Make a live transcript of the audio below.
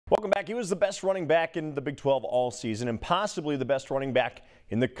Welcome back. He was the best running back in the Big 12 all season and possibly the best running back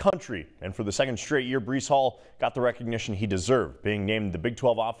in the country. And for the second straight year, Breece Hall got the recognition he deserved, being named the Big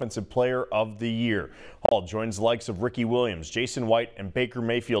 12 Offensive Player of the Year. Hall joins the likes of Ricky Williams, Jason White, and Baker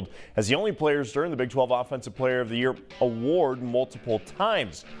Mayfield as the only players during the Big 12 Offensive Player of the Year award multiple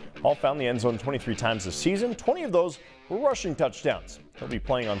times. Hall found the end zone 23 times this season. 20 of those were rushing touchdowns. He'll be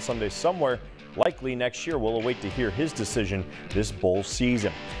playing on Sunday somewhere. Likely next year. We'll await to hear his decision this bowl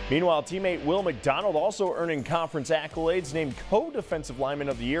season. Meanwhile, teammate Will McDonald also earning conference accolades, named co-defensive lineman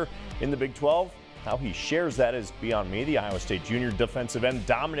of the year in the Big 12. How he shares that is beyond me. The Iowa State junior defensive end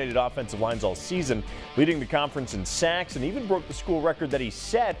dominated offensive lines all season, leading the conference in sacks and even broke the school record that he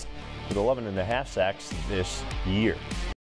set with 11.5 sacks this year.